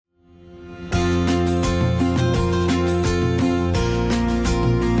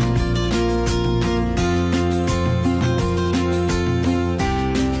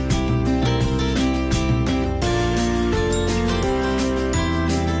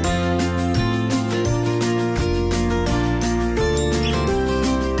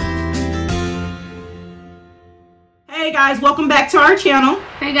guys, welcome back to our channel.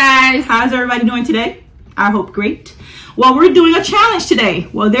 Hey guys, how's everybody doing today? I hope great. Well, we're doing a challenge today.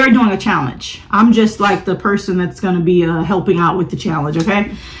 Well, they're doing a challenge. I'm just like the person that's going to be helping out with the challenge,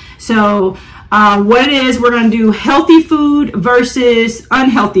 okay? So what it is, we're going to do healthy food versus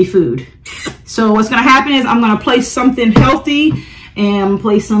unhealthy food. So what's going to happen is I'm going to place something healthy and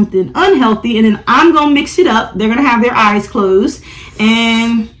place something unhealthy, and then I'm going to mix it up. They're going to have their eyes closed,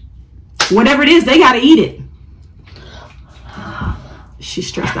 and whatever it is, they got to eat it. She's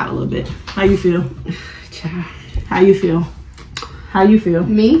stressed out a little bit. How you feel? How you feel? How you feel?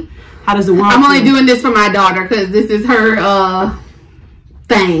 Me? How does the world I'm only feel? doing this for my daughter because this is her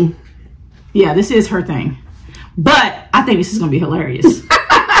thing. Yeah, this is her thing. But I think this is going to be hilarious.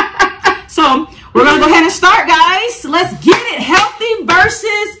 So we're going to go ahead and start, guys. Let's get it. Healthy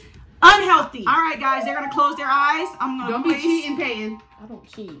versus unhealthy. All right, guys. They're going to close their eyes. I'm going to Don't be cheating, Peyton. I don't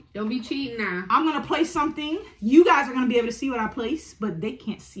cheat. Don't be cheating now. I'm going to place something. You guys are going to be able to see what I place, but they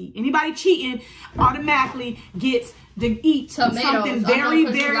can't see. Anybody cheating automatically gets to eat something very,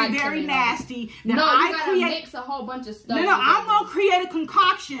 very nasty. No, you gotta mix a whole bunch of stuff. No, I'm going to create a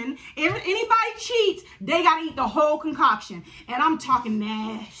concoction. If anybody cheats, they got to eat the whole concoction. And I'm talking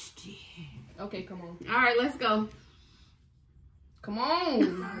nasty. Okay, come on. All right, let's go. Come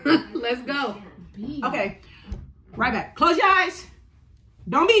on. Let's go. Okay, right back. Close your eyes.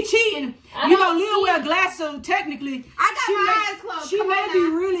 Don't be cheating. You know, Lil wear glasses, so technically, I got my eyes closed. She may be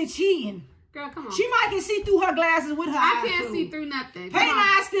really cheating. Girl, come on. She might can see through her glasses with her eyes. I can't closed. see through nothing. Peyton's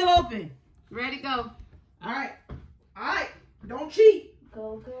eyes still open. Ready, go. All right. All right. Don't cheat.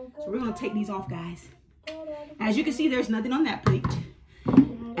 Go, go, go. So we're going to take these off, guys. As you can see, there's nothing on that plate.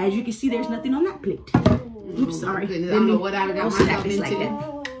 As you can see, there's nothing on that plate. Oops, sorry. Goodness, I don't know what I got myself into. Like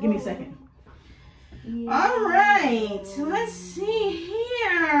that. Give me a second. All right. Let's see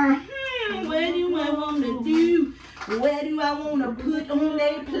here. What do I want to do? Where do I want to put on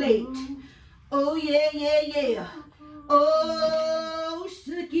that plate? Oh, yeah, yeah, yeah. Oh,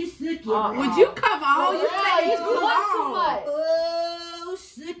 sucky, sucky. Would you cover all your face? Oh,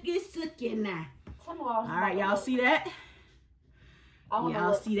 sucky, sucky now. All right, y'all see that?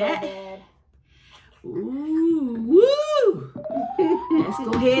 Y'all see that? Ooh, woo! Let's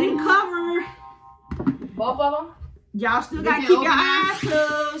go ahead and cover. Both of them? Y'all still gotta keep your eyes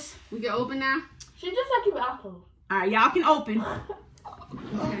closed. We can open now? She just said keep it out closed. All right, y'all can open.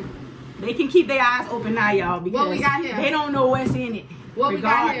 Okay. They can keep their eyes open now, y'all, because what we got here? They don't know what's in it. What we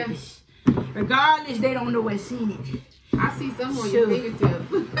got here? Regardless, they don't know what's in it. I see some on your fingertip.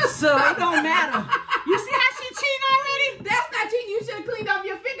 So it don't matter. You see how she cheating already? That's not cheating. You should have cleaned up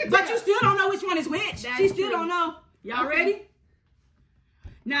your fingertips. But you still don't know which one is which. That's She still true. don't know. Y'all ready?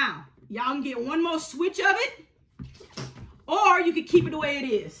 Now, y'all can get one more switch of it. Or you can keep it the way it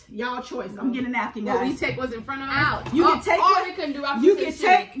is. Y'all choice. I'm getting a napkin, guys. What, we take what's in front of us? Out. You can take all we can do after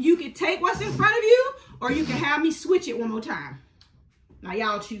you can take what's in front of you, or you can have me switch it one more time. Now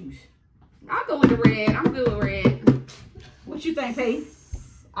y'all choose. I'll go with the red. I'm good with red. What you think, Peyton?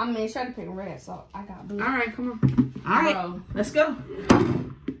 I mean, she had to pick red, so I got blue. All right, come on. All right, Bro. let's go.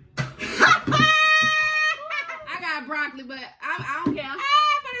 I got broccoli, but I don't care.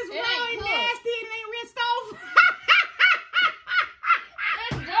 But it's It ain't raw and cooked. nasty and it ain't rinsed off.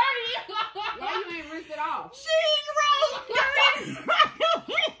 It's dirty. Why you ain't rinsed it off? She ain't raw.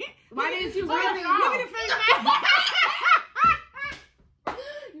 Why didn't you rinse it Give me off? the finger.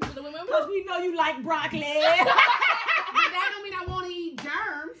 You should have went Because we know you like broccoli. But that don't mean I want to eat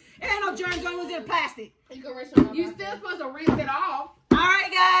germs. It ain't no germs on it. It was in plastic. You can rinse your You still supposed to rinse it off. All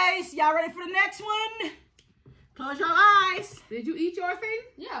right, guys. Y'all ready for the next one? Close your eyes. Did you eat yours, thing?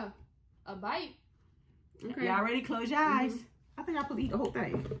 Yeah. A bite. Okay. Y'all ready? Close your eyes. I think I'm supposed to eat the whole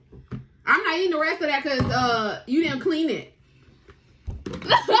thing. I'm not eating the rest of that because you didn't clean it. You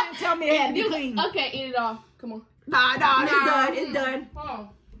didn't tell me it had to be clean. Okay, eat it off. Come on. Nah, it's done. It's done. Oh.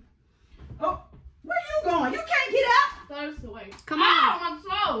 Oh, where you going? You can't get up. Thirst away. Come on. Ow, my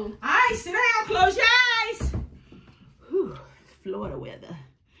toe. All right, sit down. Close your eyes. Whew, Florida weather.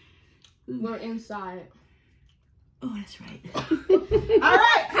 We're inside. Oh, that's right. All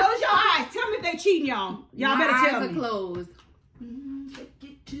right, close your eyes. Tell me if they cheating, y'all. Y'all better My tell eyes me. are closed. Take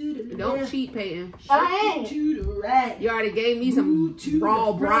it to the Don't left, cheat, Peyton. I ain't. to the right. You already gave me some Move to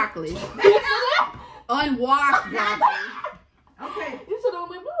raw the front. broccoli. Unwashed broccoli. Okay, You should have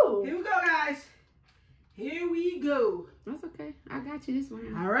went blue. here we go, guys. Here we go. That's okay. I got you this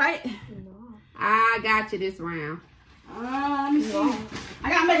round. All right. I got you this round. Let me see. I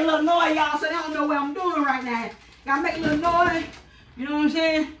gotta make a little noise, y'all, so they don't know what I'm doing right now. Gotta make a little noise. You know what I'm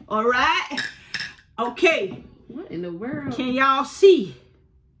saying? All right. Okay. What in the world? Can y'all see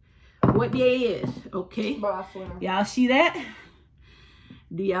what day it is. Okay. Bro, I swear. Y'all see that?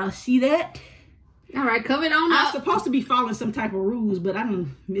 Do y'all see that? All right, cover it on I'm up. supposed to be following some type of rules, but I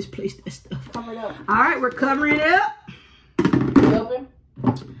done misplaced that stuff. Cover it up. All right, we're covering it up. Open.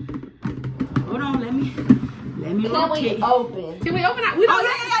 Hold on, let me Then we rotate. open. Can we open it? We don't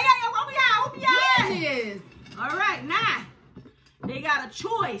Open your eyes. Yes. All right, now they got a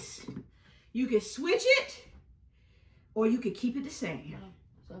choice. You can switch it, or you can keep it the same.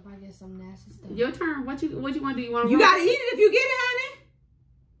 So if I get some nasty stuff. Your turn. What you want to do? You want You gotta eat it if you get it, honey.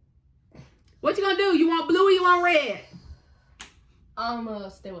 What you gonna do? You want blue or you want red? I'm gonna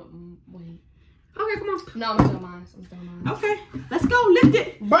stay with. Wait. Okay, come on. No, I'm still mine. Okay, let's go. Lift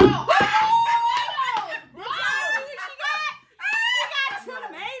it, Bro. She got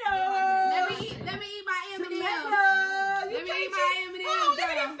tomatoes. Let me eat my M&Ms. Tomatoes. Let me eat my M&Ms. Oh, look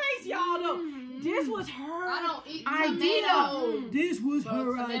at her face, y'all. Though this was her I don't eat idea. tomatoes. This was Bro,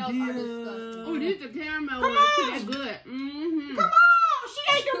 her tomatoes are idea. disgusting. Oh, this the caramel Come one. on. That's good. Mm-hmm. Come on, she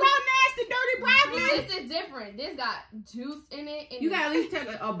ate the raw, nasty, dirty broccoli. This is different. This got juice in it. And You gotta at least take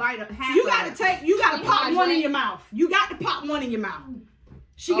a bite of half. You of gotta it. you gotta You pop got one in drink? your mouth. You got to pop one in your mouth.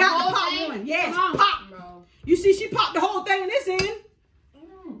 She A got to whole pop thing? one. Yes, Come on. pop. Bro. You see, she popped the whole thing in this end.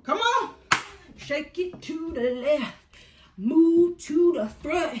 Come on. Shake it to the left. Move to the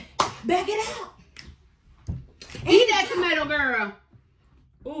front. Back it out. Eat that tomato, girl.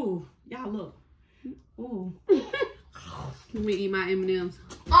 Ooh, y'all look. Ooh. Let me eat my M&Ms.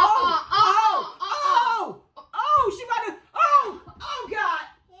 Oh, she about to, oh, God.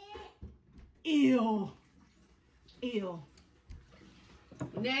 Ew.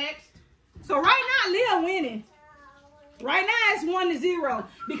 Next. So right now, Leah winning. Right now, it's 1-0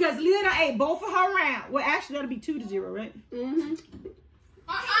 because Leah done ate both of her rounds. Well, actually, that'll be 2-0, right? Mm-hmm.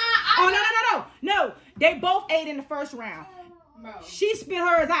 Oh, no. They both ate in the first round. Bro. She spit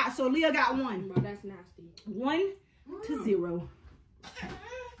hers out, so Leah got 1. Bro, that's nasty. 1-0.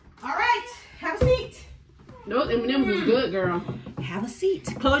 All right, have a seat. Those M&Ms was good, girl. Have a seat.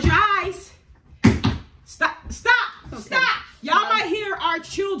 Close your eyes. Stop. Okay. Y'all might hear our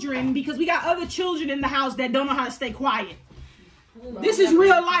children because we got other children in the house that don't know how to stay quiet. This is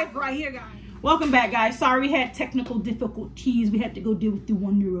real life right here, guys. Welcome back, guys. Sorry we had technical difficulties. We had to go deal with the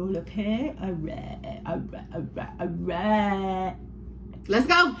 1-year-old, okay? All right. Let's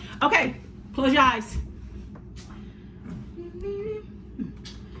go. Okay, close your eyes.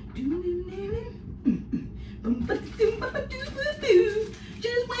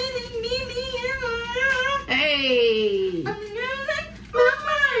 Just waiting, leave me alone. Hey. I'm losing my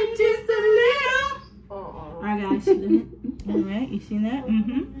mind just a little. All right, guys, see that? All right, you see that?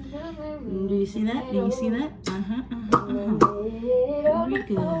 Mm-hmm. Do you see that? Do you see that? Here we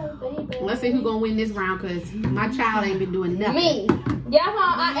go. Let's see who's gonna win this round, cause my child ain't been doing nothing. Me. Yeah,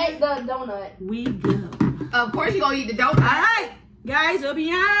 I ate the donut. We go. Of course you gonna eat the All donut. right, guys, open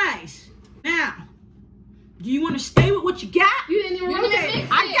your eyes. Now, do you want to stay with what you got? You didn't even You rotate didn't it. mix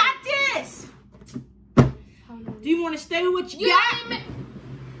I got this. Do you want to stay with what you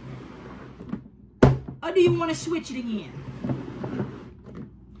got? Or do you want to switch it again?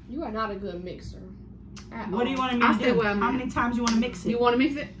 You are not a good mixer. What do you want to I'll mix stay it? where I'm How at. many times you want to mix it? You want to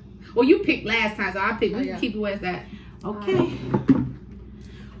mix it? Well, you picked last time, so I picked. We yeah. can keep it where it's at. Okay.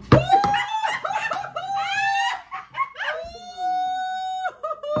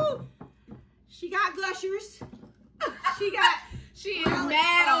 She got gushers. She is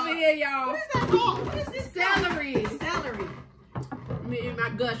mad over here, y'all. What is that called? What is this? Celery. Celery. Me and my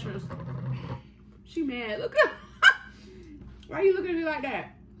gushers. She mad. Look at. Why you looking at me like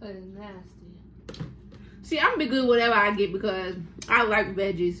that? That is nasty. See, I'm gonna be good whatever I get because I like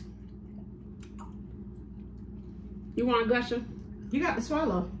veggies. You want a gusher? You got to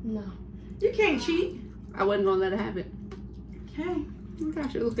swallow. No. You can't cheat. I wasn't gonna let her have it. Okay. Look how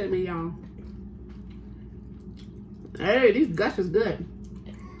she look at me, y'all. Hey, these gushers good.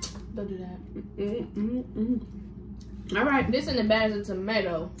 Don't do that. All right, This isn't bad as a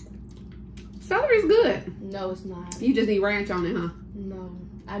tomato. celery's good. No, it's not. You just need ranch on it, huh? No.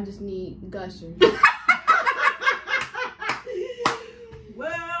 I just need gushers.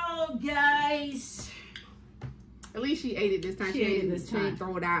 Well, guys, At least she ate it this time. She ate it this She didn't time.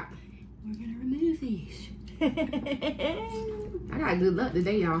 throw it out. we're gonna remove these. I got good luck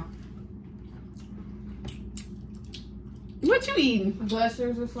today, y'all. What you eating?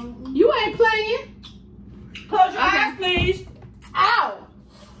 Gushers or something? You ain't playing. Close your Okay. eyes, please. Ow!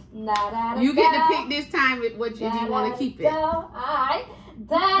 You get to pick this time if you want to keep it. Alright.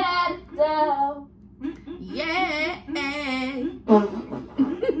 Yeah.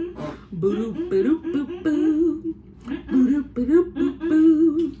 Boo-doo, boo-doo, boo-boo. Boo-doo, boo-doo,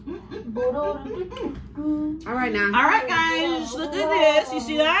 boo-boo.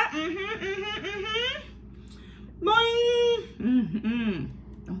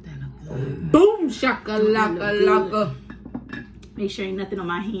 shakalaka. Make sure ain't nothing on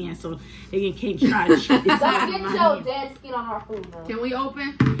my hand so they can't try to shoot this out Don't of my get your hand. dead skin on our food, though. Can we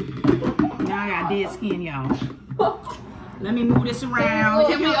open? Now I got dead skin, y'all. Let me move this around.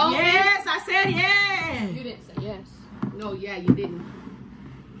 Can we open? Yes, I said You yes. didn't say yes. No, yeah, you didn't.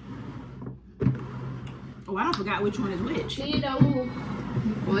 Oh, I don't forgot which one is which. Tito,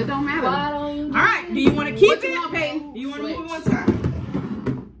 Well, it don't matter. why don't you? All right, do you want to keep What you it? want, Peyton? Do you want to move it one Switch. time?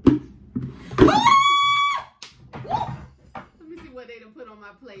 Let me see what they done put on my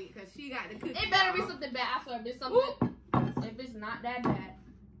plate, because she got the cookie. It better be something bad. I swear, if it's something, if it's not that bad.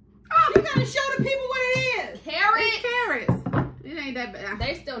 Oh, you gotta show the people what it is. Carrots, It's carrots. It ain't that bad.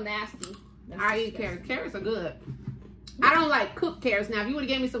 they still nasty. I eat carrots. Carrots are good. I don't like cooked carrots. Now, if you would have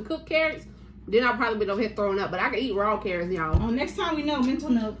gave me some cooked carrots, then I'll probably be over here throwing up. But I can eat raw carrots, y'all. Oh, next time we know, mental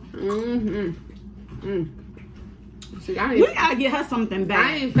note. See, I We ain't, gotta get her something I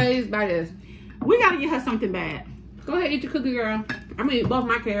bad. ain't phased by this. We gotta get her something bad. Go ahead, eat your cookie, girl. I'm gonna eat both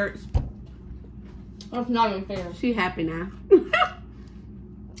my carrots. That's not even fair. She happy now.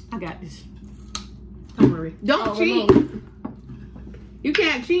 I got this. Don't worry. Don't Oh, cheat. remove. You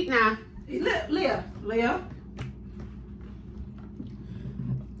can't cheat now. Leah.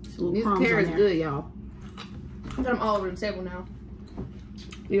 These carrots good, y'all. I got them all over the table now.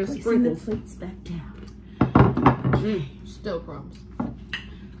 Your Placing the sprinkles. plates back down. Still crumbs.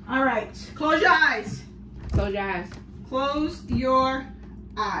 All right. Close your eyes. Close your eyes. Close your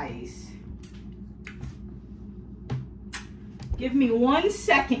eyes. Give me 1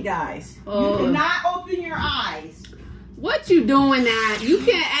 second, guys. Oh. You cannot open your eyes. What you doing now? You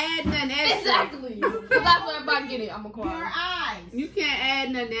can't add nothing extra. Exactly. Because that's what everybody get it. I'm going to Your cry. eyes. You can't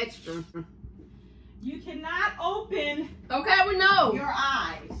add nothing extra. You cannot open Okay, we know. your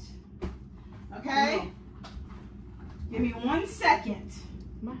eyes. Okay? Give me 1 second.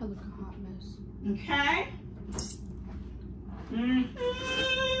 My hair look a hot mess. Okay?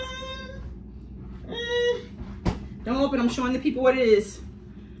 Don't open. I'm showing the people what it is.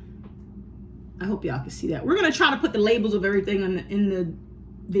 I hope y'all can see that. We're gonna try to put the labels of everything in the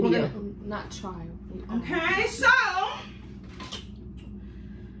video. We're gonna not try. Okay, so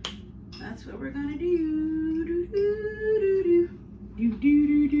that's what we're gonna do.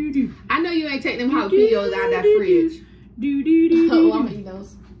 Do. I know you ain't taking them jalapenos out of that fridge. Oh, I'm gonna eat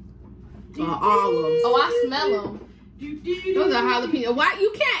those. All of them. Oh, I smell them. Those are jalapenos. Why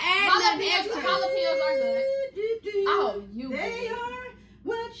you can't add nothing extra? Jalapenos are good. Oh, you. They are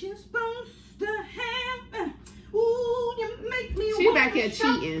what you're supposed to have. Ooh, you make me She wanna back here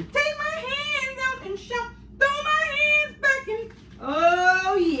shout. cheating. Take my hands out and shout. Throw my hands back and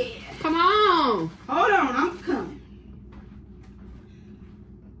oh yeah. Come on. Hold on, I'm coming.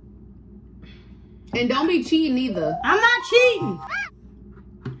 And don't be cheating either. I'm not cheating.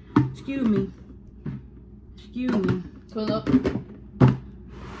 Excuse me. Excuse me. Pull up. Can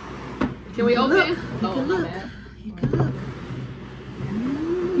we open? Look. You Oh, can my look. bad. You can look.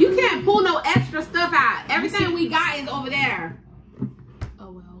 You can't pull no extra stuff out. Everything we got is over there.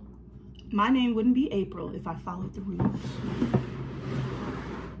 Oh, well. My name wouldn't be April if I followed the rules.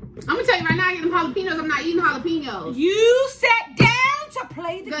 I'm gonna tell you right now, I get them jalapenos. I'm not eating jalapenos. You sat down to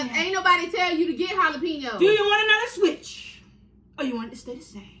play the Because game. ain't nobody tell you to get jalapenos. Do you want another switch? Or you want it to stay the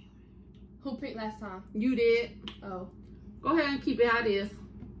same? Who picked last time? You did. Oh, Go ahead and keep it how it is.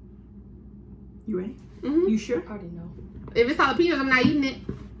 You ready? Mm-hmm. You sure? I already know. If it's jalapenos, I'm not eating it.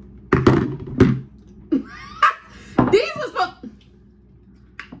 These was supposed.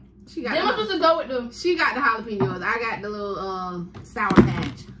 She got. Then I'm supposed to go with them. She got the jalapenos. I got the little sour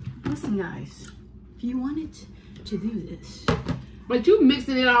patch. Listen, guys. If you wanted to do this, But you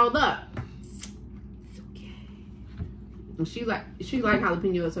mixing it all up. it's okay. And she like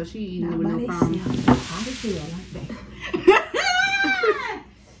jalapenos, so she eating it with no Nobody problem. sounds hot as hell like that.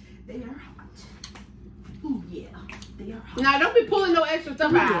 They are hot. Ooh, yeah. They are hot. Now don't be pulling no extra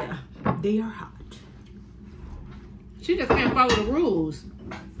stuff Ooh, out. yeah. They are hot. She just can't follow the rules.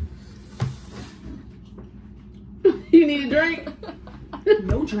 You need a drink?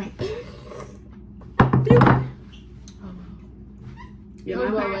 No drink. Yeah, No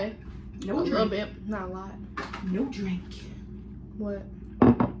my way. bad. No A little drink. bit. Not a lot. No drink. What?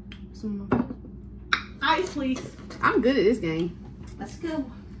 Some of my Ice, please. I'm good at this game. Let's go.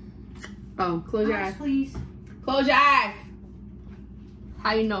 Oh, close your Ice, eyes. please. Close your eyes.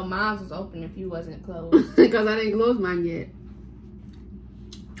 How you know mine was open if you wasn't closed? Because I didn't close mine yet.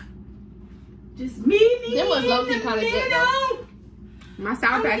 Just me. Them was low-key kinda good, though. My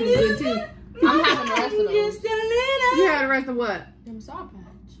sour patch was good too. I'm having the rest of those. Just a little. You had the rest of what? Them Sour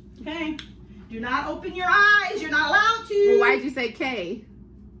Patch. Okay. Do not open your eyes. You're not allowed to. Well, why'd you say K?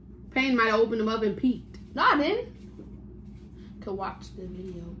 Payne might have opened them up and peeked. No, I didn't. Could watch the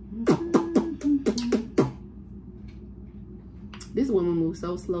video. This woman moves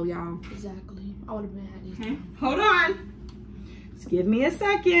so slow, y'all. Exactly. I would have been at these. Okay. Hold on. Just give me a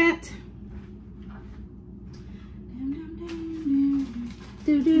second.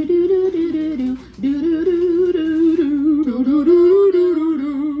 Do do do do do do do do do do do do do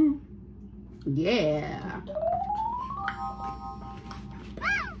do. Yeah.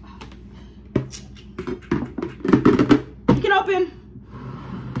 You can open.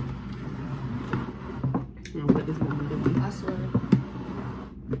 I don't know what this woman doing. I swear.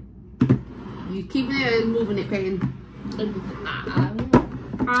 You keeping it and moving it, Payne.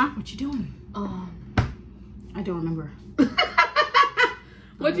 Huh? What you doing? I don't remember.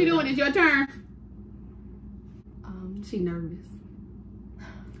 What you doing? It's your turn. She nervous.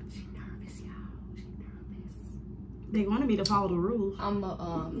 She nervous, y'all. She nervous. They wanted me to follow the rules.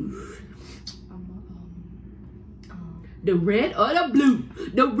 The red or the blue?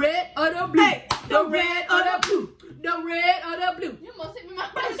 The red or the blue? Hey, the red or the blue? The red or the blue? You must hit me my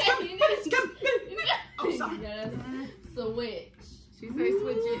Oh, sorry. Yeah, that's switch. She say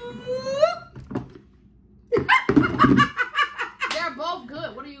switch it. They're both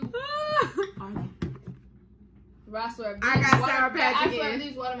good. What are you? Are they? I swear. I got Sour Patch I swear again.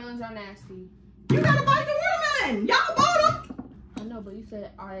 these watermelons are nasty. You gotta bite the watermelon. Y'all bought them. I know, but you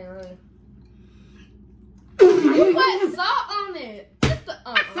said earlier. You put salt on it. Just the,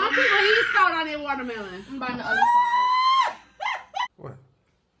 Some people eat salt on their watermelon. I'm buying the other side. What?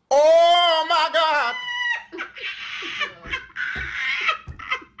 Oh my God!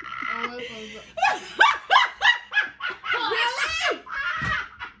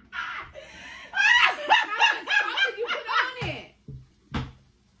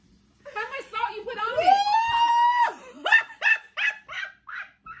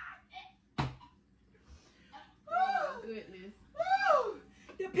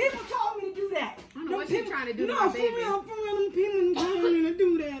 To do to my baby. For real, them people told me to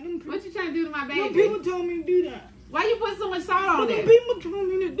do that. What you trying to do to my baby? Them people told me to do that. Why you put so much salt on Them it? people told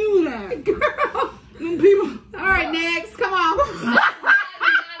me to do that. Girl. Them people. All right, next. Come on.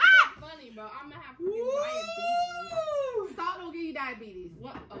 Funny, bro. I'm gonna have diabetes. Salt don't give you diabetes.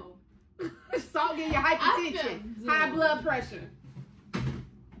 What? Oh. Salt give you hypertension, high blood pressure.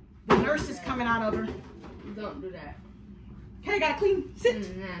 The nurse is coming out of her. Don't do that. Okay, gotta clean. Sit.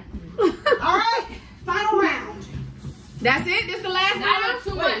 Mm-hmm. All right, final round. That's it? This the last That's round?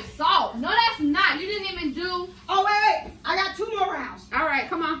 too much salt. No, that's not. You didn't even do. Oh, wait. I got 2 more rounds. All right,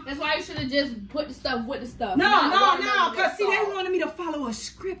 come on. That's why you should have just put the stuff with the stuff. No. Because, see, they wanted me to follow a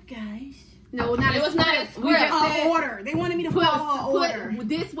script, guys. No, not It was not a We just script. said Order. They wanted me to follow an order. put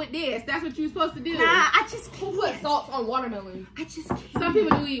this with this. That's what you're supposed to do. Nah, I just Who can't. put salt on watermelon? I just can't. Some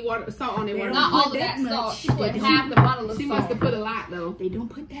people do eat salt on their water. Not put all of that that salt. much. She put They don't. half the bottle of She salt. must have put a lot, though. They don't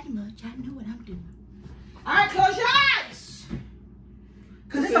put that much. I know what I'm doing. All right, close your eyes.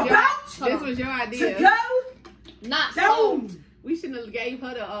 Because it's about This was your to idea. go Not salt. down. We shouldn't have gave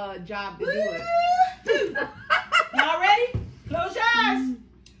her the job to do it. Y'all ready? Close your eyes.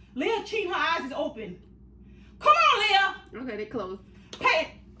 Leah cheating, her eyes is open. Come on, Leah. Okay, they closed. Pay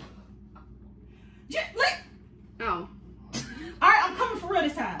it. Oh. All right, I'm coming for real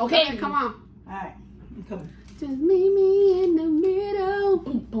this time. Okay, Come on. All right, I'm coming. Just meet me in the middle.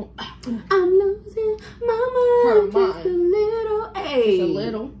 Boom, boom, ah, boom. I'm losing my Her mind. Just mind. a little. Hey. It's a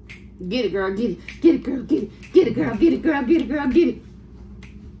little. Get it, girl. Get it. Get it, girl. Get it. Get it, girl. Get it, girl. Get it, girl. Get it.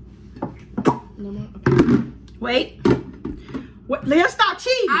 No more. Okay. Wait. What? Leah, stop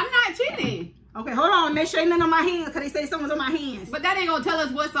cheating. I'm not cheating. Okay, hold on. Make sure ain't nothing on my hands because they say someone's on my hands. But that ain't gonna tell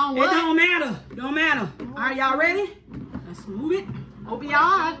us what's on It what. don't matter. Don't matter. All right, y'all ready? Let's move it. Open your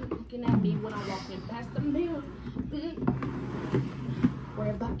eyes. Looking at me when I'm walking past the mirror. Worry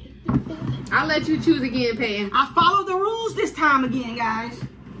about it. I'll let you choose again, Payne. I followed the rules this time again, guys.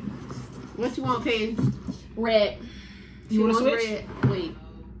 What you want, Payne? Red. You want to wants switch? red. Wait.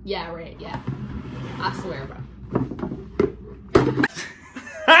 Yeah, red. Yeah. I swear, bro.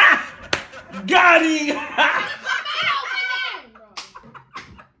 Got him! Yo,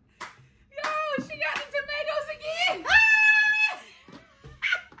 she got the tomatoes again.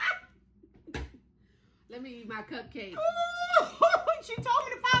 Let me eat my cupcake. She told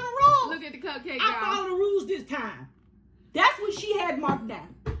me to follow the rules. Look at the cupcake, I y'all. followed the rules this time. That's what she had marked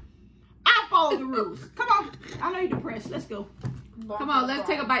down. I followed the rules. Come on. I know you're depressed. Let's go. Come on, let's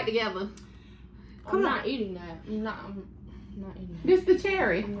take a bite together. I'm not eating that. I'm not eating that. This the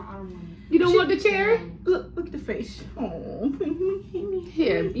cherry. I don't want it. You don't want the cherry? Look at the face. Oh.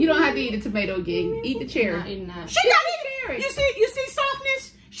 Here, you don't have to eat the tomato again. Eat the I'm cherry. not eating that. She got it. You see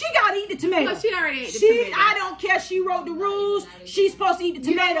softness? She got already ate the tomato. I don't care. She wrote the rules. She's supposed to eat the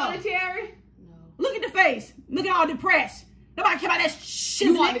tomato. You don't want a cherry? No. Look at the face. Look at all depressed. Nobody care about that shit.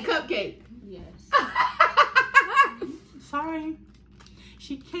 You want the cupcake? Yes. Sorry.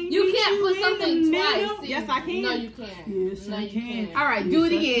 She can't. You can't put something twice. See, yes, I can. No, you can't. Yes, no, I you can. can't. All right, do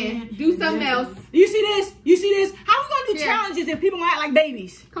it again. Do something else. You see this? You see this? How we gonna do Yeah. challenges if people act like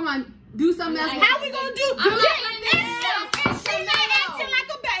babies? Come on, do something else. How we gonna do? I'm not If eating she's not acting like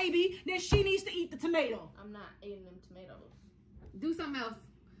a baby, then she needs to eat the tomato. I'm not eating them tomatoes. Do something else.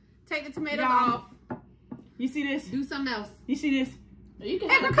 Take the tomatoes Y'all. off. You see this? Do something else. You see this? No, you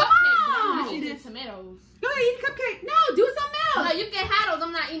can Amber, have a come cupcake, but I'm on. not See eating this? tomatoes. Go ahead, eat the cupcake. No, do something No, else. you can have those.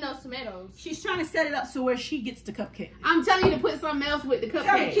 I'm not eating those tomatoes. She's trying to set it up so where she gets the cupcake. I'm telling you to put something else with the Can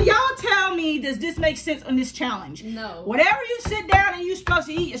cupcake. y'all tell me, does this make sense on this challenge? No. Whatever you sit down and you're supposed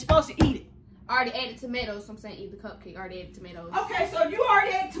to eat, you're supposed to eat it. I already ate the tomatoes, so I'm saying eat the cupcake. I already ate the tomatoes. Okay, so if you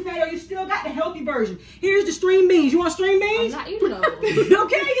already ate tomato, you still got the healthy version. Here's the string beans. You want string I'm beans? not eating those.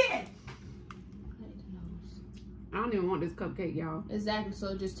 Okay then. I don't even want this cupcake, y'all. Exactly.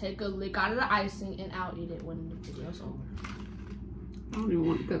 So just take a lick out of the icing, and I'll eat it when the video's over. I don't even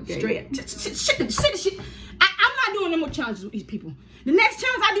want the cupcake. Straight up. Shit. I'm not doing no more challenges with these people. The next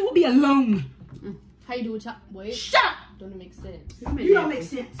challenge I do will be alone. How you do it? Wait. Shut up. Don't make sense. You don't make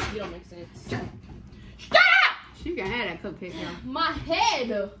sense. You don't make sense. Shut up. She can have that cupcake, y'all. My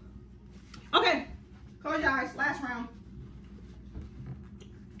head. Okay. Close your eyes. Last round.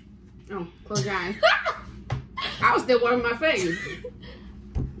 Oh, close your eyes. I was still washing my face.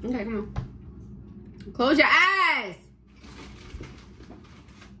 Okay, come on. Close your eyes.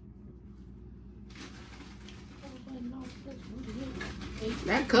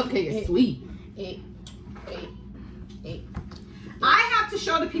 That cupcake is sweet. I have to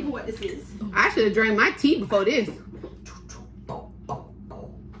show the people what this is. I should have drank my tea before this.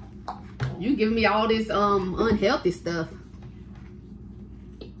 You giving me all this unhealthy stuff.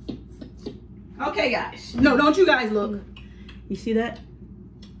 Okay, guys. No, don't you guys look. You see that?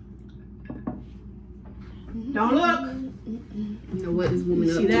 Don't look. You know what this woman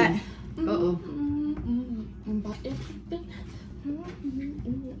You up see to. that? Uh-oh.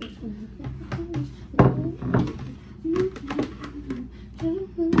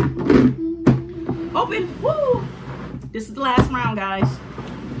 Open. Woo! This is the last round, guys.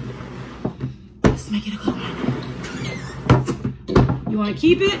 Let's make it a good one. You want to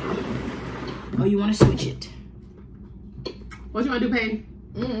keep it, or you want to switch it? What you want to do, Peyton?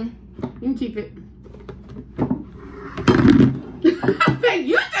 You can keep it. Peyton,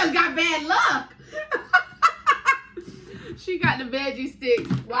 you just got bad luck. She got the veggie sticks.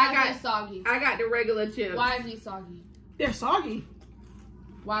 Why is it soggy? I got the regular chips. Why is he soggy? They're soggy.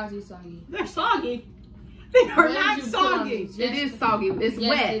 Why is he soggy? They're soggy. They are What not did you put on soggy. these? It is soggy. It's Yes,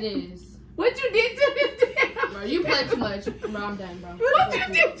 wet. it is. What you did to the chip? Bro, you play too much. Bro, I'm done, bro. What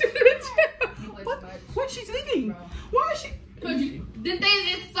you did to the chip? You play What? too much. What's she thinking? Bro. Why is she? The thing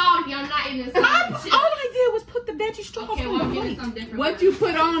is soggy. I'm not eating All soggy shit. I did was put the veggie straws Okay, well, on I'm the getting plate. some different What ones. you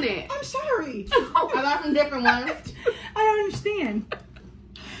put on it? I'm sorry. I got some different ones. I don't understand.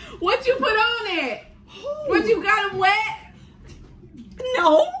 What you put on it? What you got them wet?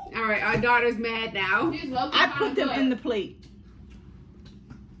 No. All right, our daughter's mad now. These low-key I kinda put them good. in the plate.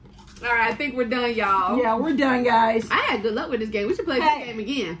 All right, I think we're done, y'all. Yeah, we're done, guys. I had good luck with this game. We should play Hey. this game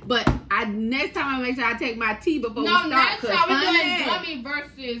again. But next time I make sure I take my tea before we No, start. next 'cause time we're doing honey, gummy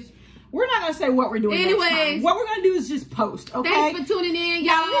versus. We're not gonna say what we're doing. Next Anyways. time. What we're gonna do is just post. Okay. Thanks for tuning in,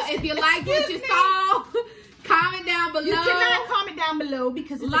 y'all. listen, If you like what you excuse me. saw, comment down below. You cannot comment down below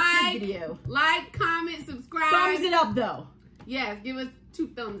because it's a Like, kid video. Like, comment, subscribe. Thumbs it up though. Yes, give us 2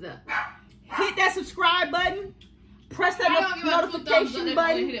 thumbs up. Hit that subscribe button. Press I don't that give up 2 thumbs up. notification They only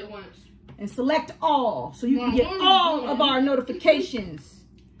button hit it once. and select all so you can get all of our notifications.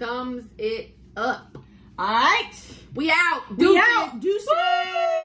 Thumbs it up. All right. We out. We Deuces. out. Deuces.